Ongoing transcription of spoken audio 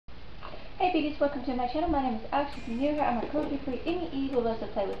Hey beauties, welcome to my channel. My name is Alex. If you're new here, I'm a cruelty-free any who loves to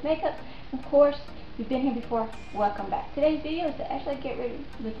play with makeup. Of course, if you've been here before, welcome back. Today's video is to actually get ready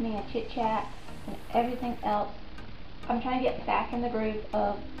with me and chit chat and everything else. I'm trying to get back in the groove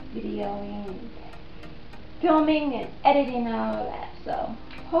of videoing, and filming, and editing and all of that. So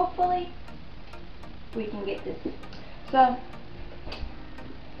hopefully we can get this. So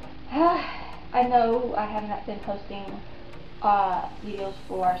I know I have not been posting videos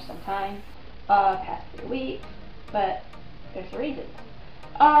for some time, past 3 weeks, but there's a reason.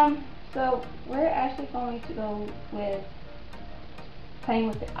 So we're actually going to go with playing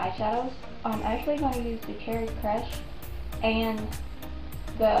with the eyeshadows. I'm actually going to use the Cherry Crush and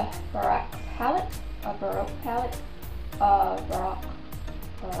the Baroque palette, Baroque palette, Baroque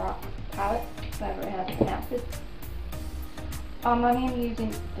palette, whatever how to pronounce it. I'm going to be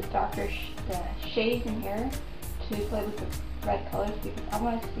using the darker the shades in here to play with the red colors because I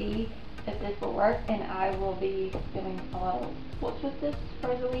want to see if this will work, and I will be doing a lot of looks with this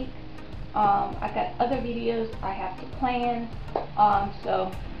for the week. I've got other videos I have to plan,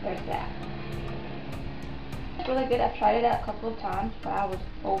 so there's that. It's really good. I've tried it out a couple of times when I was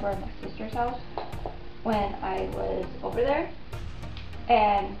over at my sister's house when I was over there,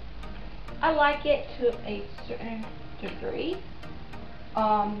 and I like it to a certain degree.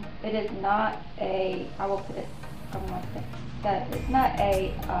 It is not a, I will put it on one thing, that it's not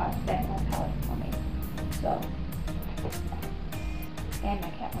a standalone palette for me. So, and my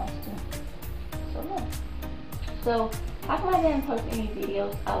cat wants to. So no. So how come I didn't post any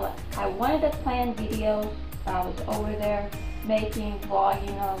videos? I wanted to plan videos. I was over there making,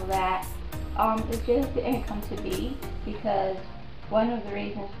 vlogging, all of that. It just didn't come to be because one of the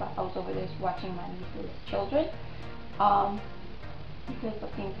reasons why I was over there is watching my niece's children. Because some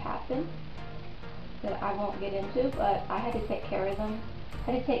things happen that I won't get into, but I had to take care of them.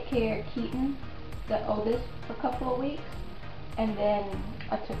 I had to take care of Keaton, the oldest, for a couple of weeks, and then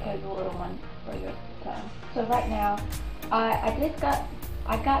I took care of the little one for the rest of the time. So right now,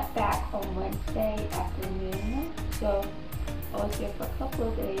 I got back on Wednesday afternoon, so I was here for a couple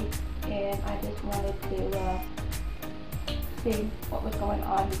of days, and I just wanted to see what was going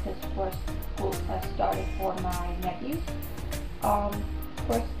on because of course school has started for my nephews. Of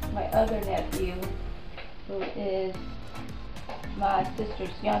course, my other nephew, who is my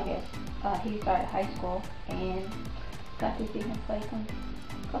sister's youngest, he started high school and got to see him play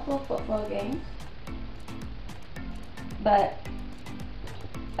a couple of football games. But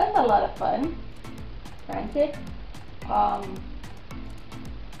that's a lot of fun, granted.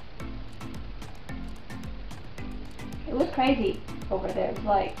 It was crazy over there. It was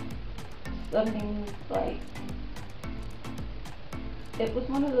like something like, it was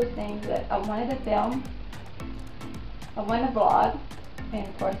one of those things that I wanted to film, I wanted to vlog, and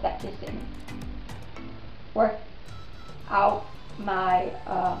of course that just didn't work out. My,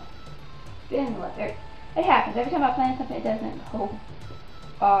 didn't work. It happens. Every time I plan something, it doesn't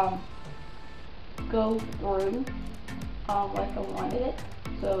go through like I wanted it.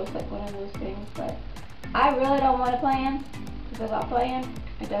 So it's like one of those things, but I really don't want to plan, because if I plan,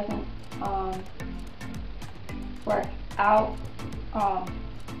 it doesn't work out.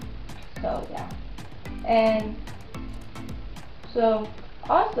 So yeah, and so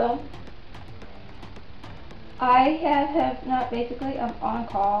also I have not, basically I'm on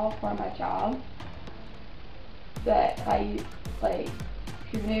call for my job that I, like,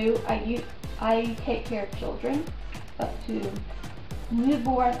 if you're new, I take care of children up to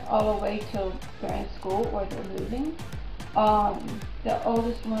newborn all the way till they're in school or they're moving. The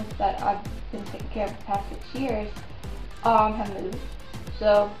oldest ones that I've been taking care of the past 6 years have moved,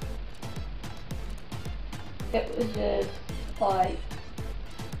 so it was just like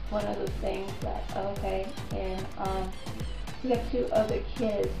one of those things that, okay, and we have 2 other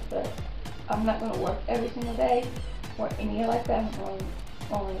kids, but I'm not going to work every single day or any like that. I'm going to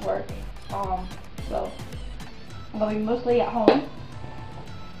only work, so I'm going to be mostly at home,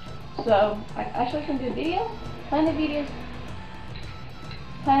 so I actually can do videos, plan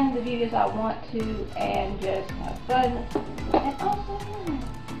the videos I want to, and just have fun. And also,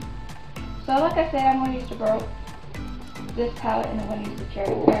 so like I said, I'm going to use the Baroque, this palette, and I'm going to use the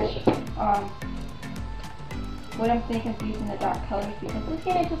Cherry Crush. What I'm thinking of using the dark colors because it's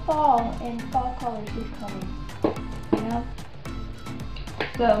getting to fall, and fall colors is coming, you know.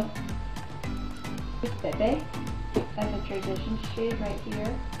 So it's Lippie as a transition shade right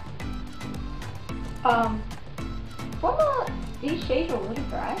here. These shades are really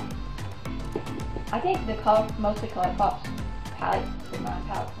dry. I think the color, mostly ColourPop's palette, is my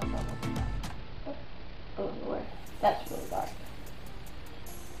palette. Oh Lord, that's really dark.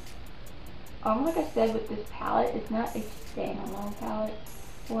 Like I said, with this palette, it's not a standalone palette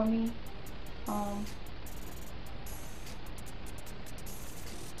for me.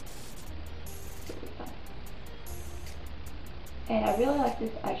 And I really like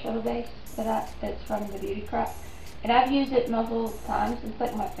this eyeshadow base that's from the Beauty Crop. And I've used it multiple times. It's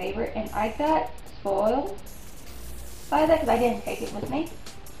like my favorite. And I got spoiled by that because I didn't take it with me.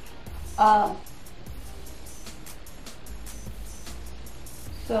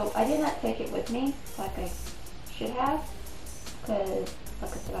 So I did not take it with me like I should have, because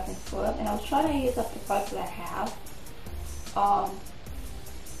like I said, I've been spoiled, and I was trying to use up the products that I have,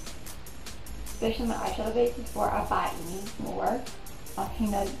 especially my eyeshadow bases before I buy any more. You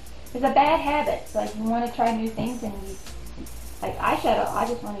know, it's a bad habit. Like, you want to try new things, and you, like eyeshadow, I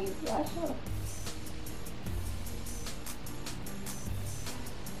just want to use the eyeshadow.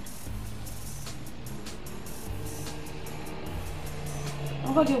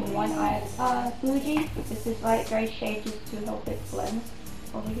 I'm going to do one eye Fuji. This is light gray shade just to help it blend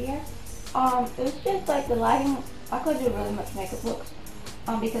over here. It was just like the lighting. I couldn't do really much makeup looks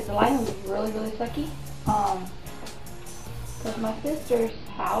because the lighting was really sucky. Because my sister's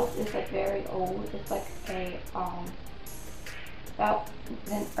house is like very old. It's like a about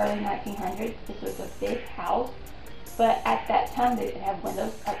the early 1900s. This was a big house, but at that time they didn't have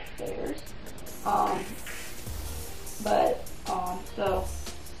windows upstairs. So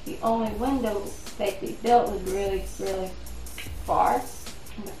the only window they built was really far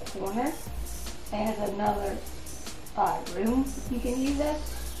in the corner, and there's another room you can use this,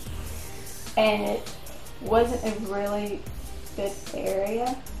 and it wasn't a really good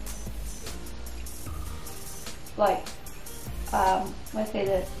area. Like, let's say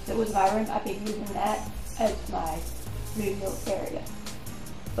that it was my room, I'd be using that as my real area,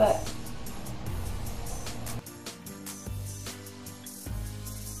 but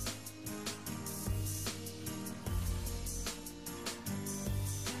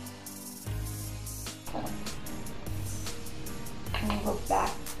go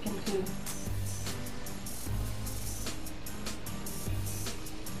back into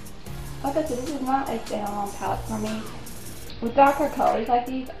like I said, this is not a standalone palette for me. With darker colors like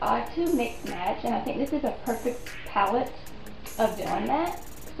these, I like to mix match, and I think this is a perfect palette of doing that.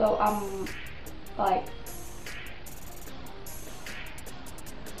 So I'm like,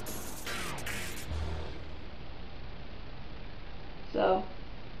 so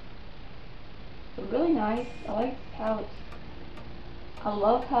really nice. I like palettes. I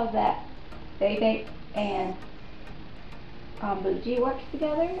love how that Baby and Bougie works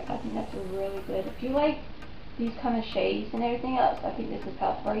together. I think that's really good. If you like these kind of shades and everything else, I think this is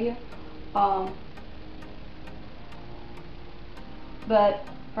palette for you. But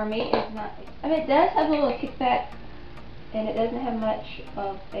for me, it's not. I mean, it does have a little kickback, and it doesn't have much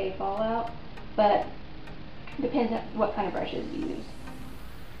of a fallout, but it depends on what kind of brushes you use.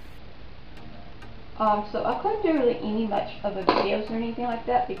 So I couldn't do really any much of a videos or anything like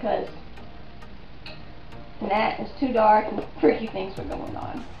that because that is too dark and freaky things were going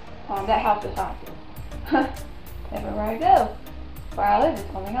on. That house is haunted. Everywhere I go, where I live is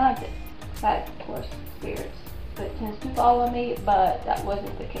something haunted. That, of course, spirits. But it tends to follow me, but that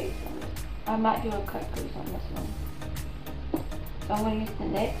wasn't the case on this. I might do a cut crease on this one. So I'm going to use the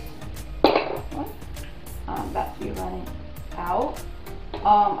next one. I'm about to be running out.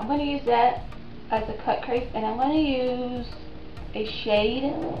 I'm going to use that as a cut crease, and I'm going to use a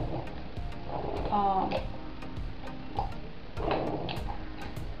shade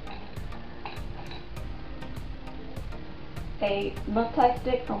a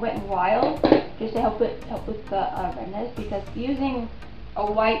multi-stick from WetnWild just to help with the redness, because using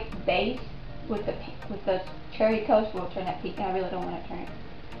a white base with the cherry coat will turn that pink, and I really don't want to turn it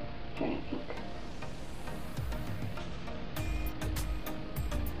pink.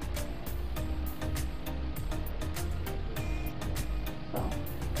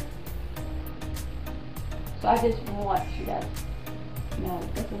 So I just want you guys to know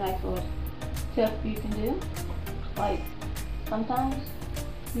that's a nice little tip you can do. Like, sometimes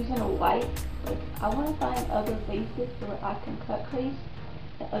using a white, like, I want to find other bases where I can cut crease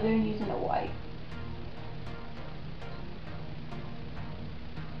other than using a white.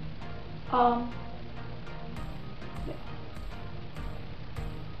 Yeah.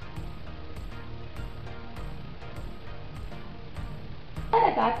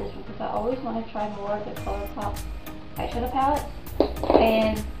 I got this one because I always want to try more of the ColourPop eyeshadow palettes,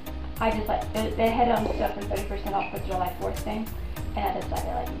 and I just like they had it on stuff for 30% off for July 4th thing, and I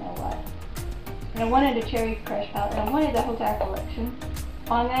decided, like, you know what? And I wanted a Cherry Crush palette, and I wanted the whole entire collection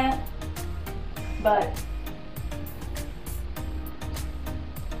on that, but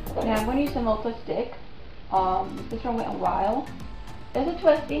Now I'm going to use some Ulta stick. This is from WetnWild. There's a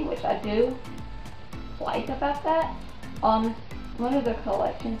twisting, which I do like about that. One of the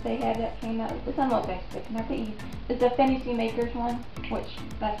collections they had that came out, it's a multi-stick, and I think it's a Fantasy Makers one, which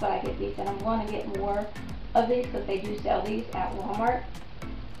that's why I get these, and I'm going to get more of these because they do sell these at Walmart.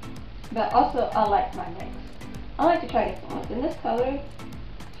 But also, I like my mix. I like to try different ones. And this color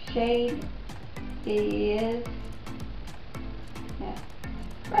shade is, yeah,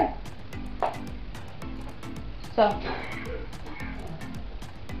 red. So,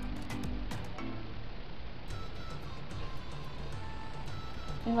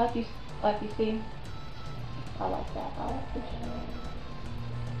 and like you see, I like that. I like this shade.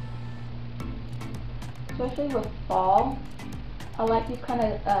 Especially with fall, I like these kind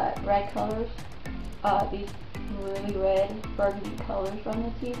of red colors. These really red burgundy colors from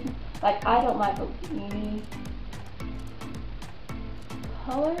this season. Like, I don't like bikini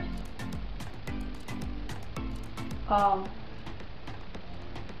colors.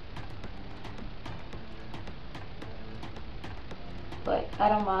 But I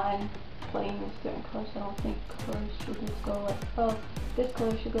don't mind playing with certain colors. I don't think colors should just go like, oh, this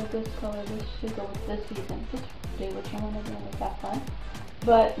color should go with this color, this should go with this season. Just do what you want to do and make that fun.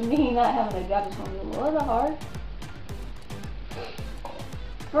 But me not having a job is going to be a little hard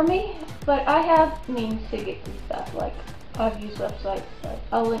for me. But I have means to get this stuff. Like, I've used websites, like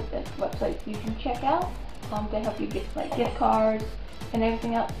I'll link the websites you can check out to help you get like gift cards and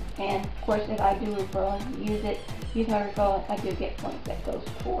everything else. And of course, if I do referral and use my referral, I do get points that goes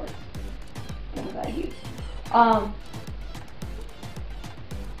towards things I use.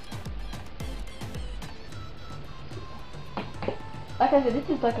 Like I said, this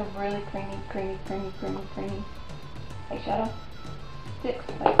is like a really creamy eyeshadow sticks.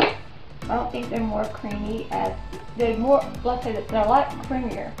 Like, I don't think they're more creamy as they're more. Let's say that they're a lot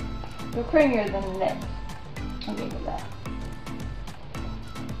creamier. They're creamier than the NYX. I'll give you that.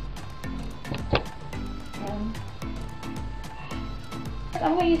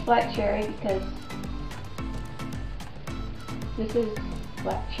 I'm gonna use black cherry because this is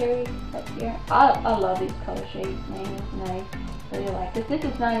black cherry right here. I love these color shades, man. Nice. Really like this. This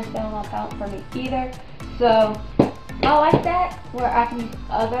is not a standalone palette for me either. So I like that where I can use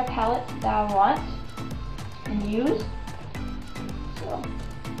other palettes that I want and use. So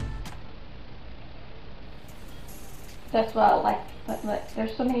that's what I like. But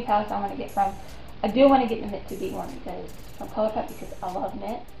there's so many palettes I want to get from. I do want to get the Mint to be one because from ColourPop because I love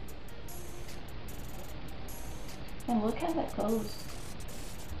Mint. And look how that goes.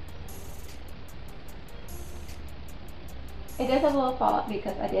 It does have a little fallout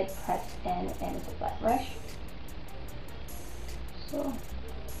because I did press in and it's a flat brush. So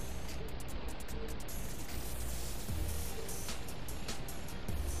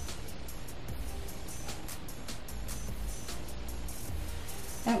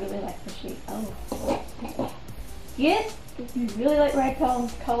I really like the shade. Oh, yes, if you really like red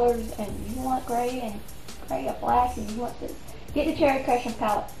colors and you want gray or black and you want to get the Cherry Crushing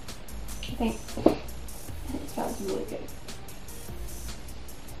palette, I think it smells really good.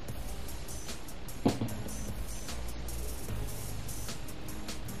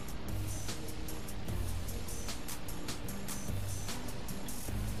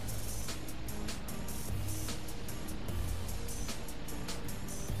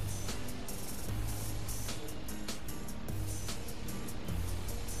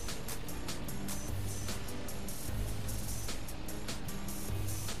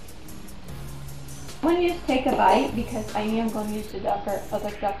 I'm going to just take a bite because I am going to use the darker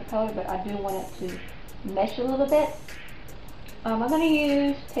color, but I do want it to mesh a little bit. I'm going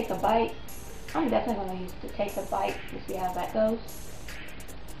to take a bite. I'm definitely going to use to take a bite to see how that goes.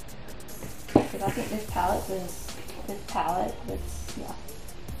 Because I think this palette yeah.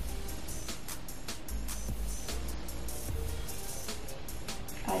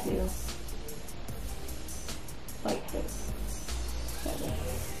 I do like this.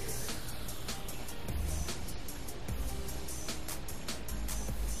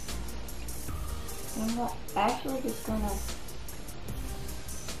 I'm actually just gonna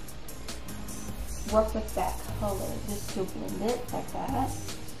work with that color just to blend it like that.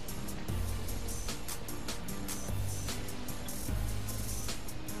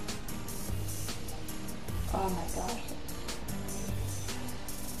 Oh my gosh.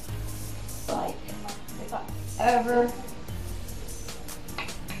 Like, if I ever,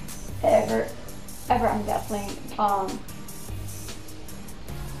 I'm definitely,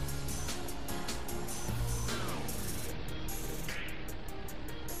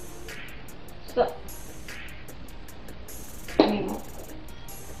 so, I mean,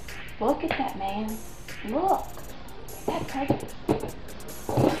 Look at that, man. Look. That texture.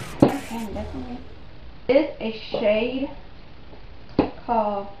 Okay, definitely. This is a shade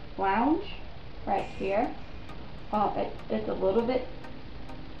called Lounge right here. It's a little bit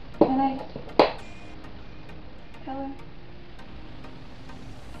nice color.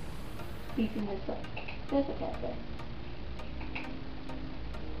 Beefing this up. This is that thing.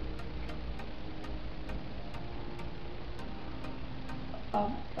 Oh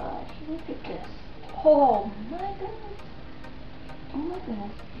my gosh, look at this. Oh my goodness. Oh my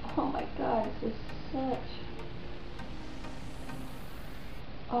goodness. Oh my god, this is such.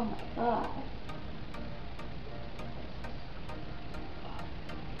 Oh my god.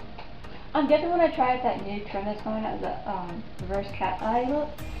 I'm guessing when I try out that new trend that's going out, the reverse cat eye look,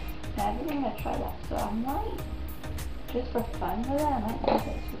 I really want to try that. So I might, just for fun with that, I might do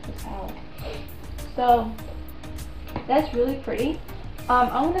this with this palette. So that's really pretty.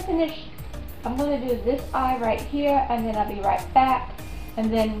 I'm gonna do this eye right here, and then I'll be right back,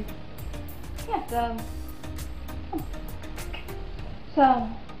 and then, yeah, so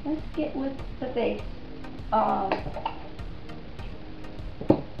let's get with the face. I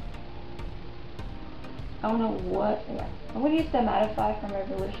don't know what, yeah. I'm gonna use the Mattify from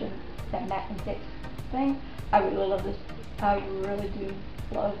Revolution, that matte and fix thing. I really love this. I really do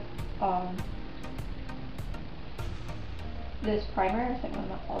love, this primer. It's like one of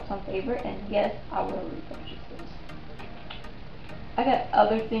my all-time favorite, and yes, I will repurchase this. I got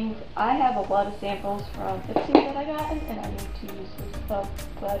other things. I have a lot of samples from Fixing that I got, and I need to use this stuff,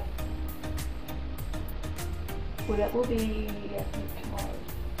 but well, that will be, I think, tomorrow.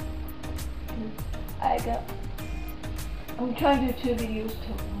 I'm trying to do 2 videos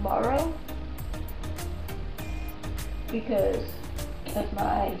tomorrow because of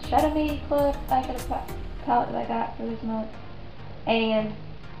my Shadow Me Club eyeshadow palette that I got for this month, and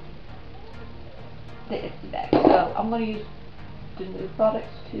the Ipsy bag. So I'm going to use the new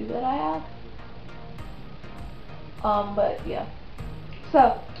products too that I have. But yeah.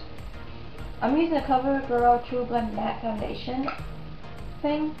 So I'm using a Covergirl True Blend Matte Foundation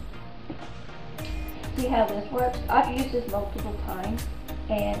thing. See how this works. I've used this multiple times,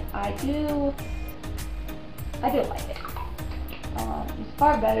 and I do like it. It's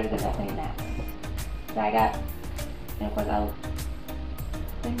far better than that thing that I got, and of course I'll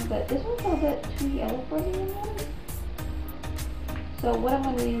think, but this one's a little bit too yellow for me. So what I'm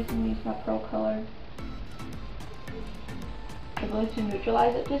going to use, my Pro Color. I'm going to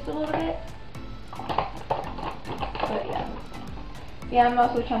neutralize it just a little bit. But yeah, I'm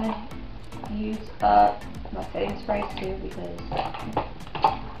also trying to use up my setting sprays too, because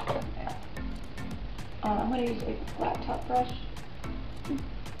yeah. I'm going to use a flat top brush.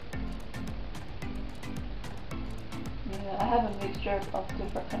 Yeah, I have a mixture of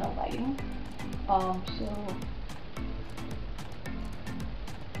different kind of lighting, so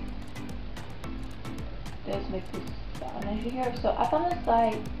does make this sound as you hear. So I found this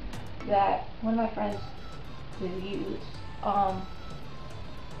site that one of my friends did use.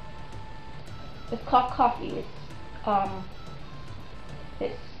 It's called Kokie.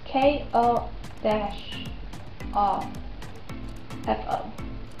 It's KO-FO.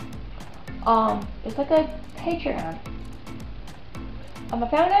 It's like a Patreon. I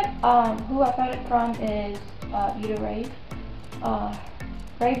found it. Who I found it from is Rave.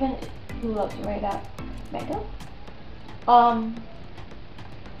 Raven, who loves to rave out makeup.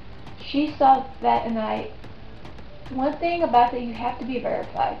 She saw that, and one thing about that, you have to be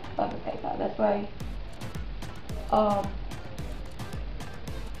verified on the PayPal. That's why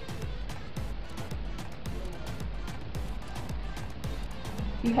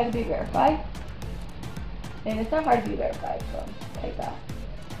you have to be verified, and it's not hard to be verified from PayPal.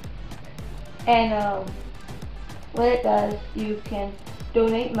 And what it does, you can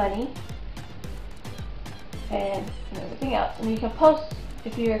donate money and everything else, and you can post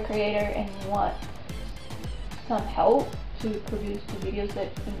if you're a creator and you want some help to produce the videos and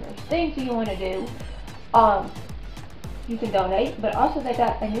those things you want to do. You can donate, but also they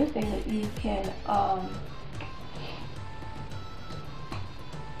got a new thing that you can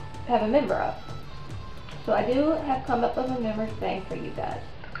have a member of. So I do have come up with a member thing for you guys.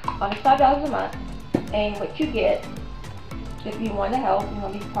 It's $5 a month, and what you get, if you want to help, you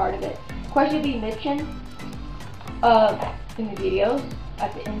want to be part of it. Of course, you'll be mentioned in the videos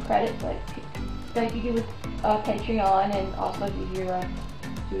at the end credits, like you do with Patreon, and also do your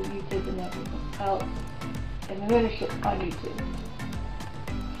through YouTube and everything else, and the membership on YouTube.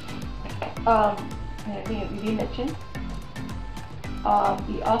 And everything will be mentioned.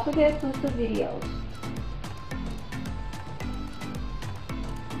 You also get exclusive videos.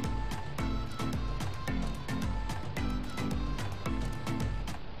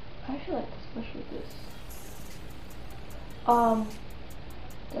 actually like this brush with this.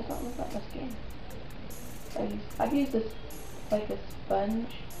 Does not look like my skin. I've used this like a sponge,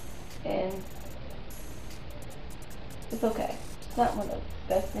 and it's okay. It's not one of the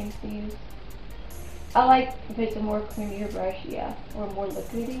best things to use. I like if it's a more creamier brush, yeah, or more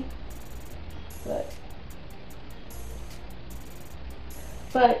liquidy. But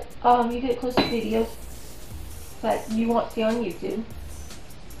you get close to videos that you won't see on YouTube.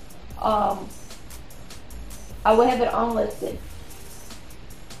 I will have it unlisted,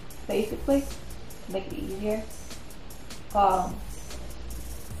 basically, to make it easier.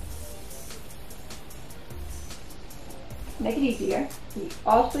 Make it easier.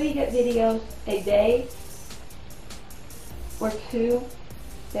 Also, you get videos a day or 2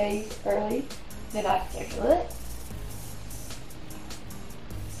 days early. Then I schedule it.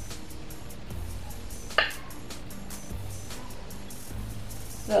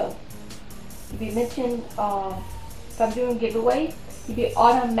 So, if you mentioned, if I'm doing giveaways, you'd be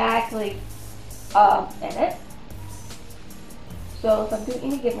automatically in it. So if I'm doing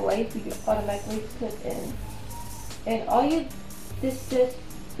any giveaways, you can automatically put in. And all you, this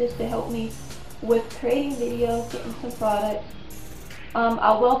to help me with creating videos, getting some products.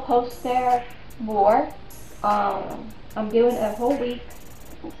 I will post there more. I'm doing a whole week,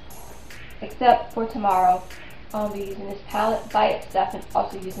 except for tomorrow. I'll be using this palette by itself and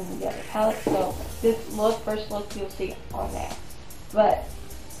also using the other palette. So this first look, you'll see on there. But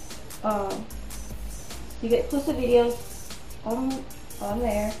you get exclusive videos on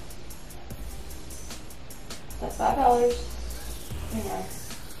there. It's like $5, you know.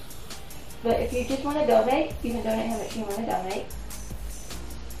 But if you just want to donate, you can donate how much you want to donate.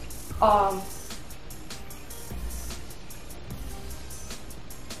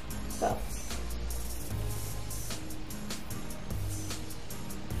 So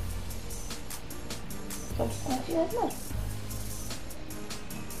I'm just going to do that much.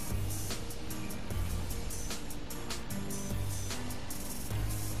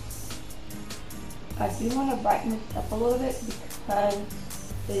 I do want to brighten this up a little bit because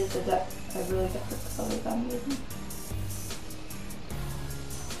it is a really different color that I'm using.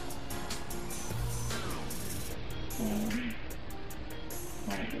 And I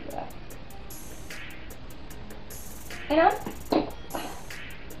want to do that. And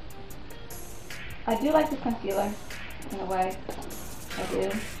I do like this concealer in a way. I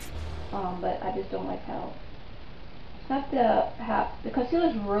do. But I just don't like how it's not the concealer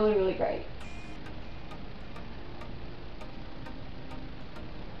is really, really great.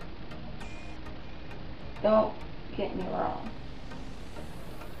 Don't get me wrong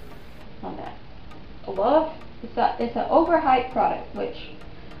on that. I love it's an overhyped product, which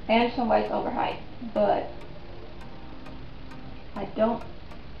I understand why it's overhyped, but I don't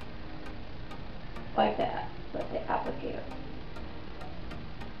like that. But the applicator.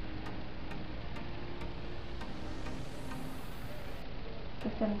 The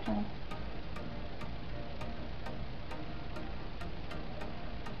 720.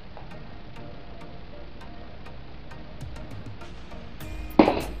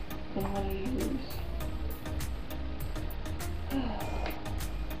 Then what do you use?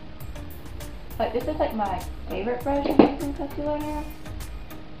 Like this is like my favorite brush I'm using concealer now.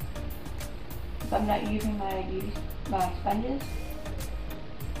 If I'm not using my sponges.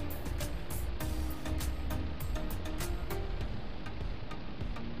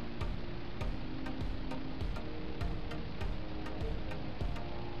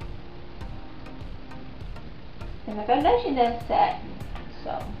 And my foundation is set,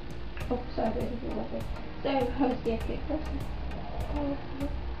 so. Oh, sorry, baby, you're with it. Sorry, I was getting closer.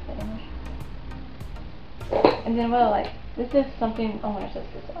 And then, well, like, this is something, I want to set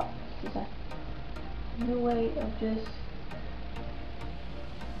this up. This is a new way of just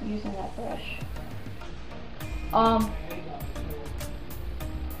using that brush.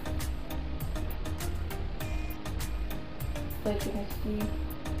 So if you can see,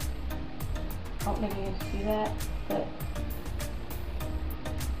 I don't know if you can see that, but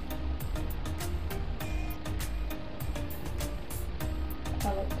I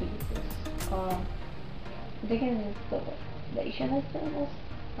like to use this. I think it's the foundation that's doing this.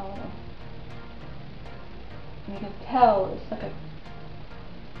 I don't know. And you can tell it's like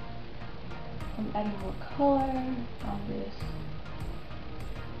I'm adding more color on this.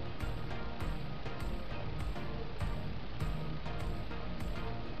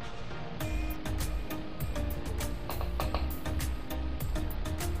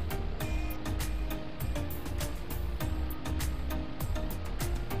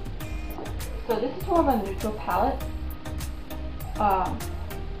 So this is more of a neutral palette.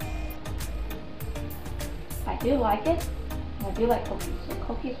 do like it. And I do like Kokie. So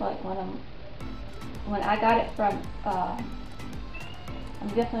Kokie's like one of them. When I got it from, I'm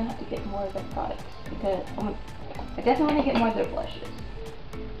definitely gonna have to get more of their products because I definitely want to get more of their blushes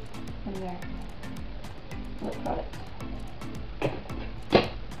and their lip products.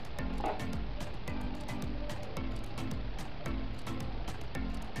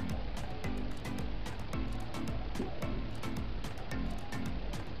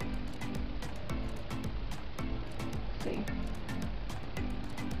 See.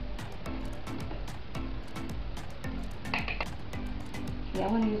 Yeah,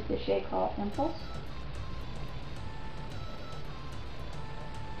 I'm going to use the shade called Impulse.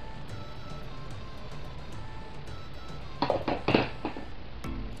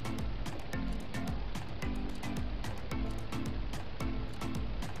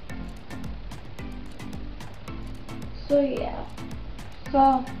 So yeah,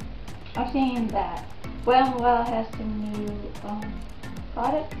 so I've seen that WetnWild has some new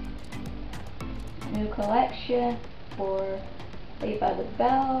products, new collection for Saved by the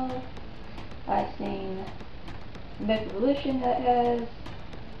Bell. I've seen Revolution that has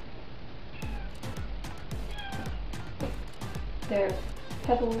their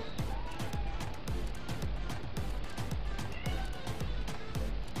petals.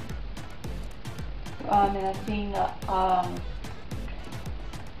 And I've seen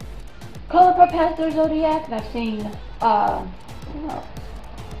ColourPop has their Zodiac, and I've seen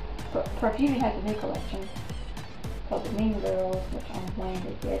Profusion has a new collection called the Mean Girls, which I'm going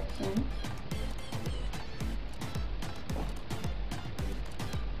to get soon.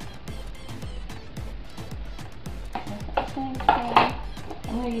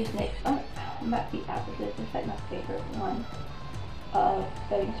 I'm going to use NYX. I might be out of this. This is like my favorite one of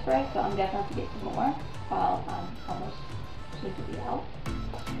setting spray, so I'm definitely going to get some more while I'm almost soon to be out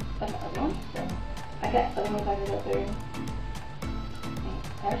of the other one. So I got other ones I got other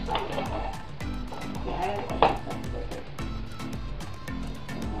hairstyles. Yeah, I got other stuff with it.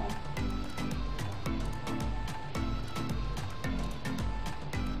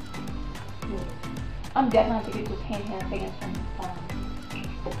 I'm definitely going to get this hand thing from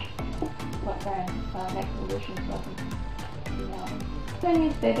what brand? Next Evolution, so I can do that. So I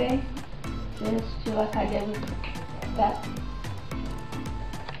use Bebe just to like I did with that.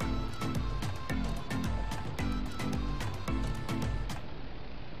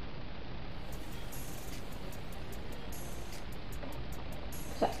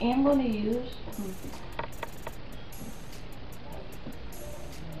 So I am going to use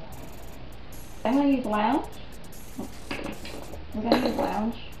I'm going to use Lounge. I'm going to use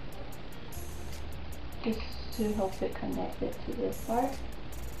Lounge just to help it connect it to this part.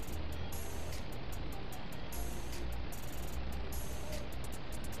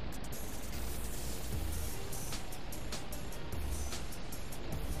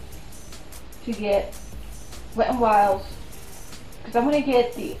 To get WetnWild's, because I'm going to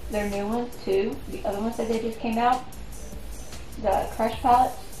get their new ones too, the other ones that they just came out, the Crush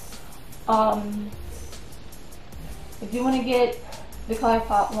palettes. If you want to get the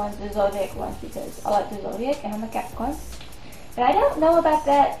ColourPop ones, the Zodiac ones, because I like the Zodiac and I'm a Capricorn. And I don't know about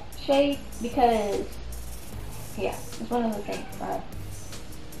that shade because, yeah, it's one of the things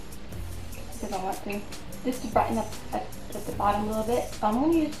because I want to, just to brighten up at the bottom a little bit. I'm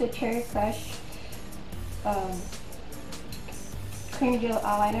going to use the Cherry Crush Cream Gel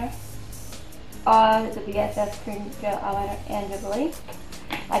Eyeliner, the BSS Cream Gel Eyeliner and Jubilee.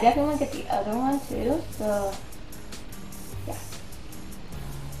 I definitely want to get the other one too, so yeah.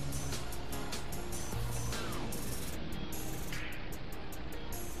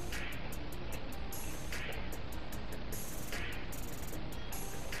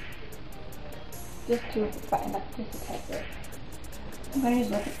 Just to brighten up just a tad bit. I'm going to use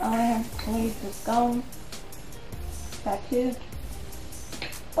Lippie eyeliner. I'm going to use the Skone Tattoo.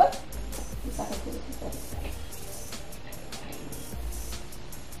 What? If I can do this.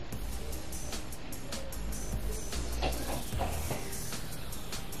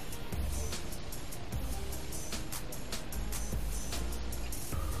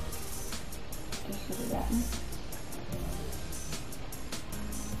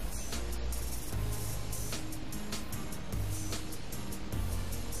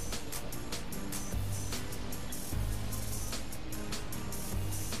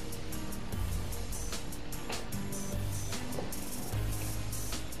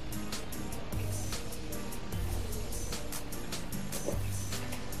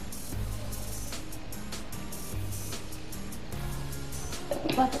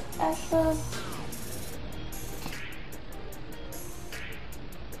 But extra.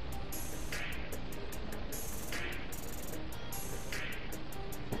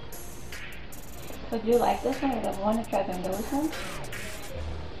 I do like this one, and I want to try the newest one.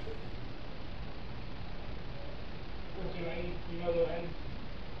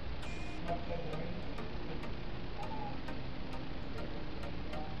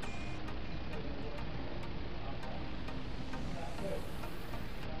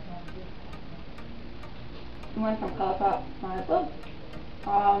 One from ColourPop, might as well.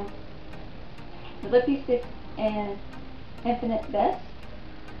 The Lippie, Stix, and Infinite Best.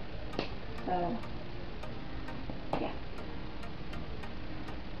 So, yeah.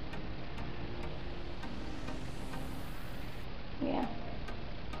 Yeah.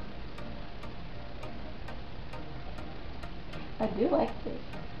 I do like this.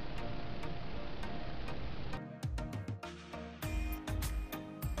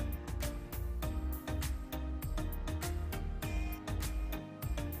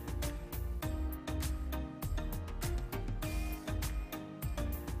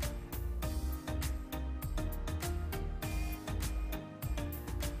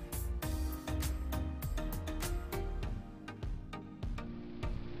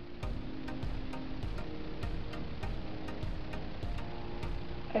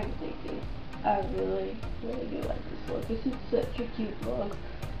 I really do like this look. This is such a cute look.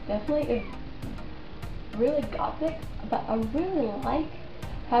 Definitely really gothic, but I really like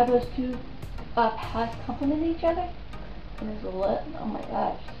how those two palettes complement each other. And this lip, oh my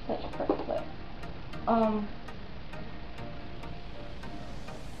gosh, such a perfect lip.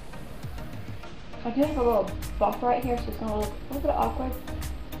 I do have a little bump right here, so it's gonna look a little bit awkward,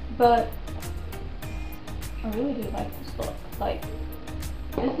 but I really do like this look. Like,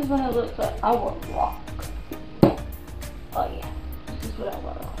 this is what it looks like. I will rock. Oh yeah, this is what I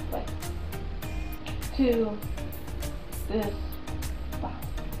want to rock. Like, to this. Wow.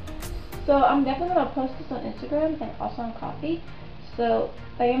 So I'm definitely gonna post this on Instagram and also on Cokie. So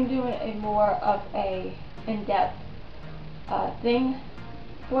I am doing a more of a in-depth thing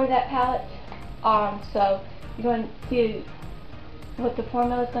for that palette. So you're going to see what the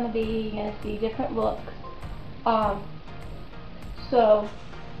formula is going to be. You're going to see different looks. So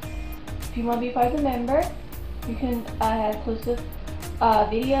if you want to be part of the member, you can have exclusive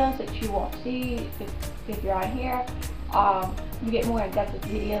videos that you won't see if you're on here. You get more in-depth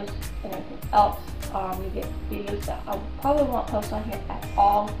videos and everything else. You get videos that I probably won't post on here at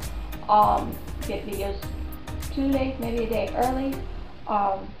all. You get videos 2 days, maybe a day early.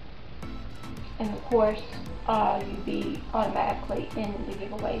 And of course, you'd be automatically in the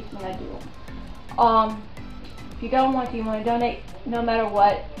giveaways when I do them. If you don't want to, you want to donate, no matter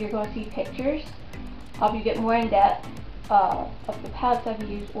what, you're going to see pictures. You get more in depth of the palettes I've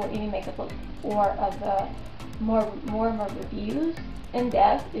used, or any makeup look, or of the more reviews in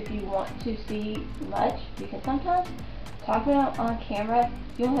depth. If you want to see much, because sometimes talking on camera,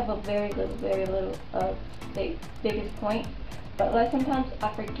 you don't have a very little of the biggest point. But like sometimes I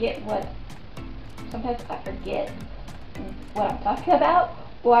forget what I'm talking about,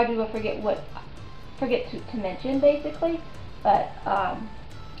 or I do forget to mention basically. But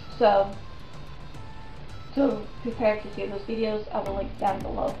so to prepare to see those videos, I will link down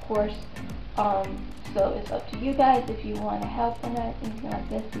below, of course. So it's up to you guys if you want to help in anything like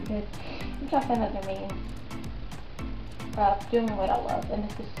this, because I'm trying to find other means of doing what I love, and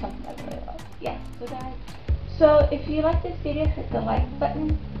this is something I really love. Yeah. So guys, so if you like this video, hit the like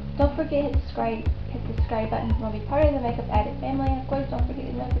button. Don't forget hit the subscribe button if you want to be part of the Makeup Addict family, and of course don't forget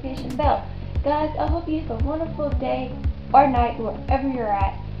the notification bell. Guys, I hope you have a wonderful day or night wherever you're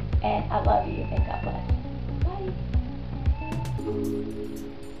at, and I love you and God bless. Bye.